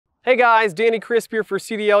Hey guys, Danny Crisp here for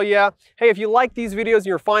CDL Yeah. Hey, if you like these videos and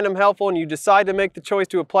you find them helpful and you decide to make the choice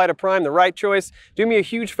to apply to Prime, the right choice, do me a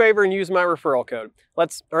huge favor and use my referral code.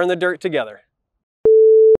 Let's earn the dirt together.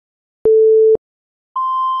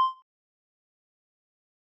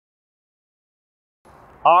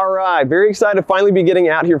 All right, very excited to finally be getting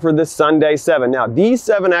out here for this Sunday 7. Now, these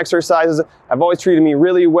 7 exercises have always treated me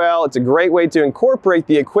really well. It's a great way to incorporate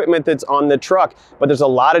the equipment that's on the truck, but there's a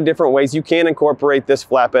lot of different ways you can incorporate this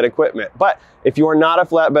flatbed equipment. But if you are not a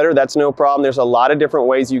flatbedder, that's no problem. There's a lot of different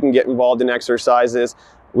ways you can get involved in exercises.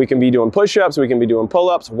 We can be doing push-ups, we can be doing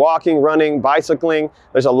pull-ups, walking, running, bicycling.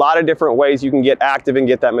 There's a lot of different ways you can get active and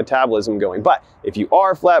get that metabolism going. But if you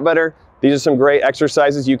are a flatbedder, these are some great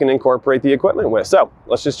exercises you can incorporate the equipment with. So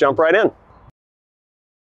let's just jump right in.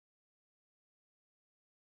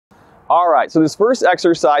 All right, so this first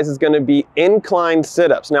exercise is going to be incline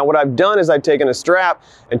sit-ups. Now what I've done is I've taken a strap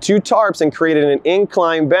and 2 tarps and created an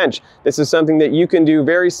incline bench. This is something that you can do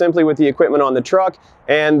very simply with the equipment on the truck,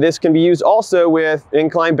 and this can be used also with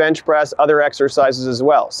incline bench press, other exercises as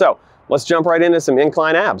well. So let's jump right into some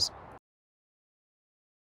incline abs.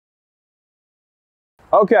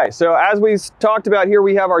 Okay, so as we talked about here,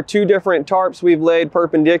 we have our 2 different tarps we've laid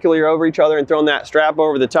perpendicular over each other and thrown that strap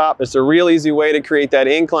over the top. It's a real easy way to create that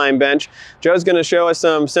incline bench. Joe's going to show us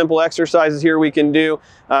some simple exercises here we can do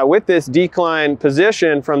with this decline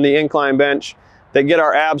position from the incline bench that get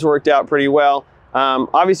our abs worked out pretty well.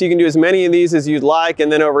 Obviously, you can do as many of these as you'd like,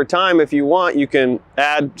 and then over time, if you want, you can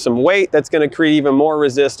add some weight that's going to create even more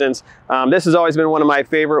resistance. This has always been one of my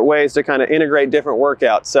favorite ways to kind of integrate different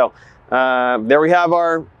workouts. So there we have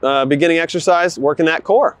our beginning exercise, working that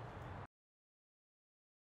core.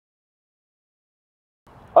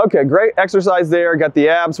 Okay, great exercise there. Got the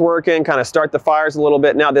abs working, kind of start the fires a little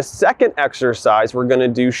bit. Now this second exercise, we're going to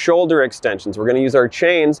do shoulder extensions. We're going to use our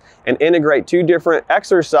chains and integrate 2 different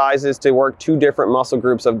exercises to work 2 different muscle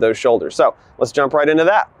groups of those shoulders. So let's jump right into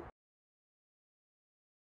that.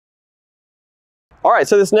 All right,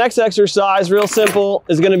 so this next exercise, real simple,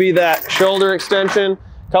 is going to be that shoulder extension.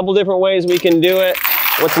 Couple different ways we can do it.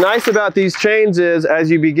 What's nice about these chains is as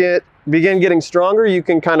you begin getting stronger, you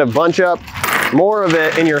can kind of bunch up more of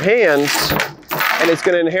it in your hands, and it's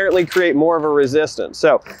going to inherently create more of a resistance.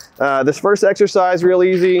 So this first exercise, real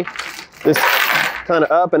easy, just kind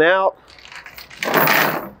of up and out.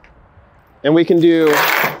 And we can do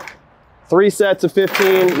 3 sets of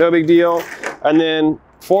 15, no big deal. And then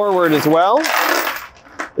forward as well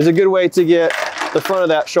is a good way to get the front of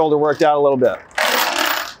that shoulder worked out a little bit.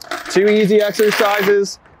 2 easy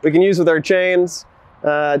exercises we can use with our chains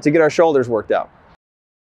to get our shoulders worked out.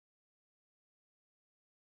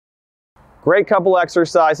 Great couple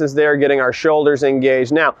exercises there, getting our shoulders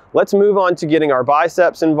engaged. Now, let's move on to getting our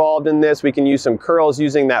biceps involved in this. We can use some curls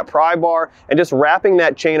using that pry bar and just wrapping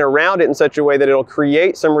that chain around it in such a way that it'll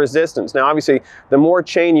create some resistance. Now, obviously, the more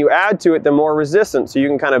chain you add to it, the more resistance. So you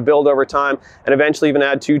can kind of build over time and eventually even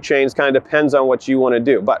add 2 chains, kind of depends on what you want to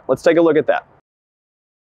do. But let's take a look at that.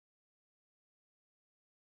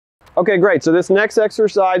 Okay, great. So this next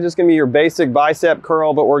exercise is going to be your basic bicep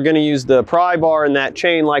curl, but we're going to use the pry bar and that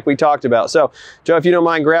chain like we talked about. So, Joe, if you don't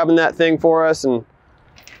mind grabbing that thing for us and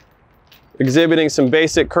exhibiting some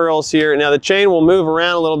basic curls here. Now the chain will move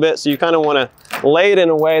around a little bit, so you kind of want to lay it in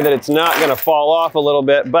a way that it's not going to fall off a little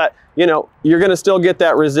bit, but you know, you're going to still get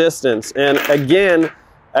that resistance. And again,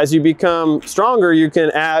 as you become stronger, you can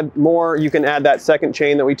add more. You can add that second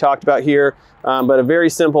chain that we talked about here, but a very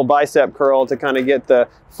simple bicep curl to kind of get the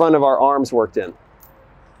front of our arms worked in.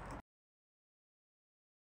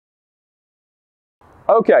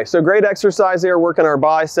 Okay, so great exercise there, working our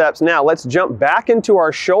biceps. Now let's jump back into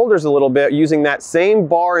our shoulders a little bit using that same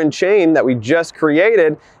bar and chain that we just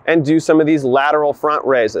created and do some of these lateral front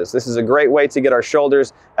raises. This is a great way to get our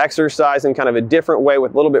shoulders exercised in kind of a different way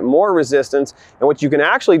with a little bit more resistance. And what you can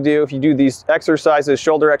actually do if you do these exercises,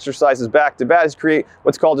 shoulder exercises back to back, is create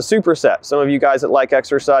what's called a superset. Some of you guys that like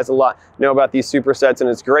exercise a lot know about these supersets, and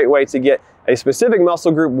it's a great way to get a specific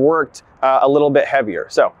muscle group worked a little bit heavier.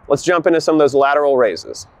 So let's jump into some of those lateral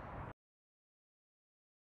raises.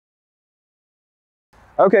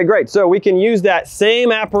 Okay, great. So we can use that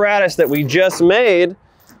same apparatus that we just made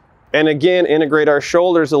and again integrate our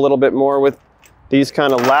shoulders a little bit more with these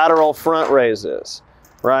kind of lateral front raises,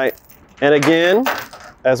 right? And again,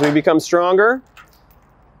 as we become stronger,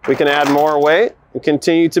 we can add more weight and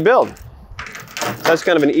continue to build. That's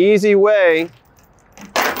kind of an easy way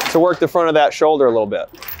to work the front of that shoulder a little bit.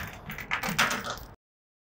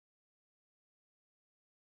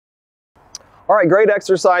 All All right, great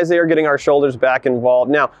exercise there, getting our shoulders back involved.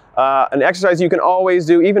 Now, an exercise you can always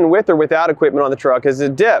do, even with or without equipment on the truck, is a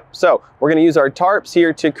dip. So we're gonna use our tarps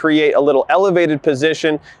here to create a little elevated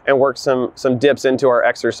position and work some dips into our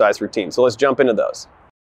exercise routine. So let's jump into those.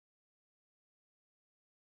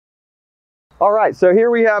 All right, so here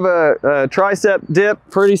we have a tricep dip,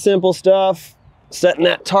 pretty simple stuff. Setting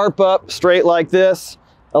that tarp up straight like this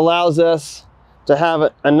allows us to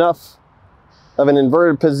have enough of an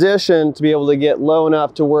inverted position to be able to get low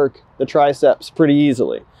enough to work the triceps pretty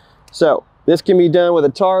easily. So this can be done with a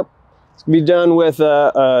tarp, it can be done with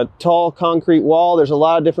a tall concrete wall. There's a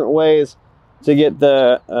lot of different ways to get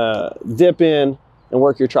the dip in and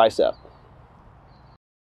work your tricep.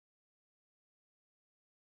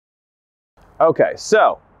 Okay,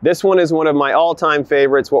 so this one is one of my all-time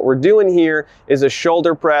favorites. What we're doing here is a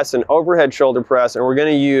shoulder press, an overhead shoulder press, and we're gonna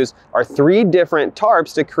use our 3 different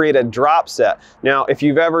tarps to create a drop set. Now, if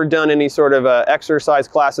you've ever done any sort of exercise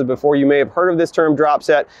classes before, you may have heard of this term drop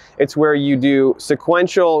set. It's where you do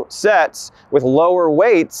sequential sets with lower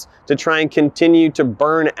weights to try and continue to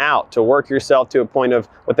burn out, to work yourself to a point of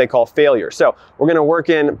what they call failure. So we're gonna work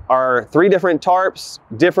in our 3 different tarps,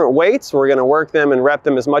 different weights. We're gonna work them and rep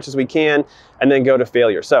them as much as we can, and then go to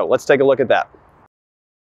failure. So let's take a look at that.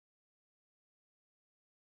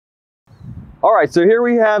 All right, so here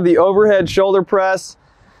we have the overhead shoulder press.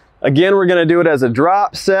 Again, we're gonna do it as a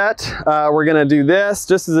drop set. We're gonna do this,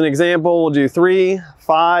 just as an example, we'll do 3,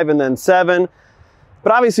 5, and then 7.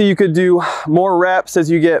 But obviously you could do more reps as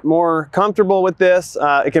you get more comfortable with this.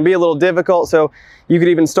 It can be a little difficult, so you could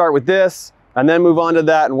even start with this and then move on to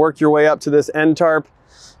that and work your way up to this end tarp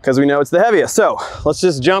because we know it's the heaviest. So let's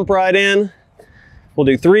just jump right in. We'll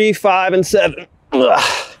do 3, 5, and 7.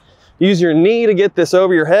 Ugh. Use your knee to get this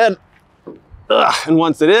over your head. Ugh. And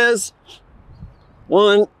once it is,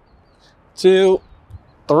 1, 2,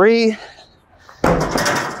 3,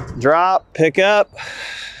 drop, pick up.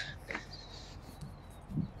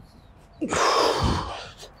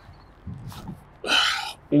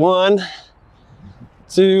 1,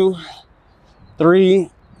 2, 3,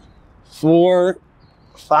 4,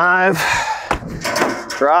 5,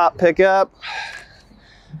 drop, pick up.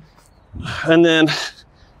 And then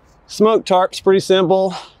smoke tarp's pretty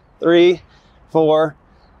simple. 3, 4,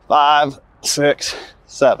 5, 6,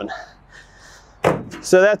 7.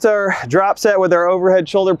 So that's our drop set with our overhead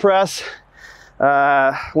shoulder press.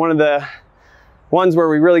 One of the ones where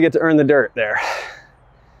we really get to earn the dirt there.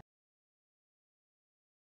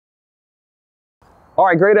 All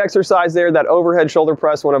right, great exercise there, that overhead shoulder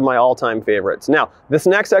press, one of my all-time favorites. Now, this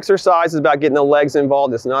next exercise is about getting the legs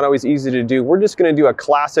involved. It's not always easy to do. We're just gonna do a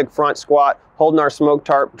classic front squat, holding our smoke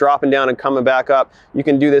tarp, dropping down and coming back up. You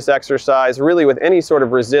can do this exercise really with any sort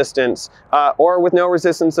of resistance or with no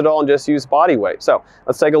resistance at all and just use body weight. So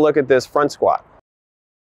let's take a look at this front squat.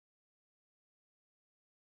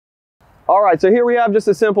 All right, so here we have just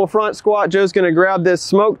a simple front squat. Joe's gonna grab this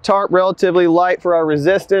smoke tarp, relatively light for our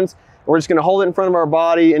resistance. We're just gonna hold it in front of our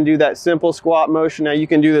body and do that simple squat motion. Now you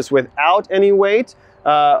can do this without any weight,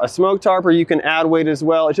 a smoke tarp, or you can add weight as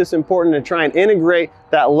well. It's just important to try and integrate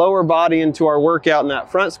that lower body into our workout, and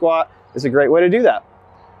that front squat is a great way to do that.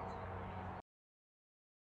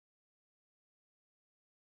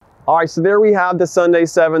 All right, so there we have the Sunday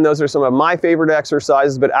 7. Those are some of my favorite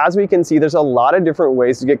exercises, but as we can see, there's a lot of different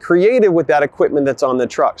ways to get creative with that equipment that's on the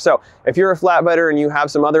truck. So if you're a flatbedder and you have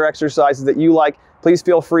some other exercises that you like, please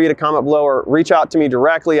feel free to comment below or reach out to me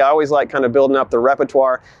directly. I always like kind of building up the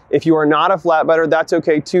repertoire. If you are not a flatbedder, that's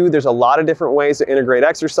okay too. There's a lot of different ways to integrate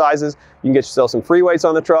exercises. You can get yourself some free weights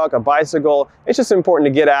on the truck, a bicycle. It's just important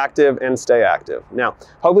to get active and stay active. Now,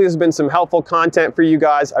 hopefully this has been some helpful content for you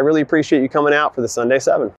guys. I really appreciate you coming out for the Sunday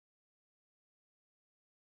 7.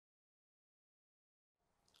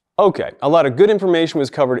 Okay, a lot of good information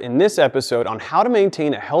was covered in this episode on how to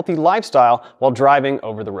maintain a healthy lifestyle while driving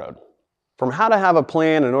over the road. From how to have a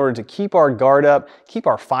plan in order to keep our guard up, keep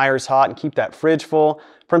our fires hot, and keep that fridge full,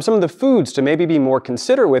 from some of the foods to maybe be more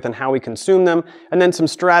considerate with and how we consume them, and then some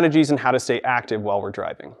strategies on how to stay active while we're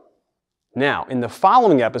driving. Now, in the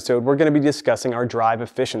following episode, we're going to be discussing our drive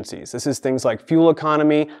efficiencies. This is things like fuel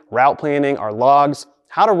economy, route planning, our logs,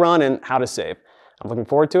 how to run, and how to save. I'm looking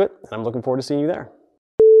forward to it, and I'm looking forward to seeing you there.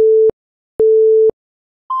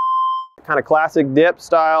 Kind of classic dip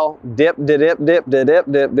style, dip, dip, dip, dip, dip,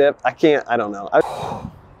 dip, dip. I don't know.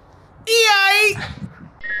 Yay!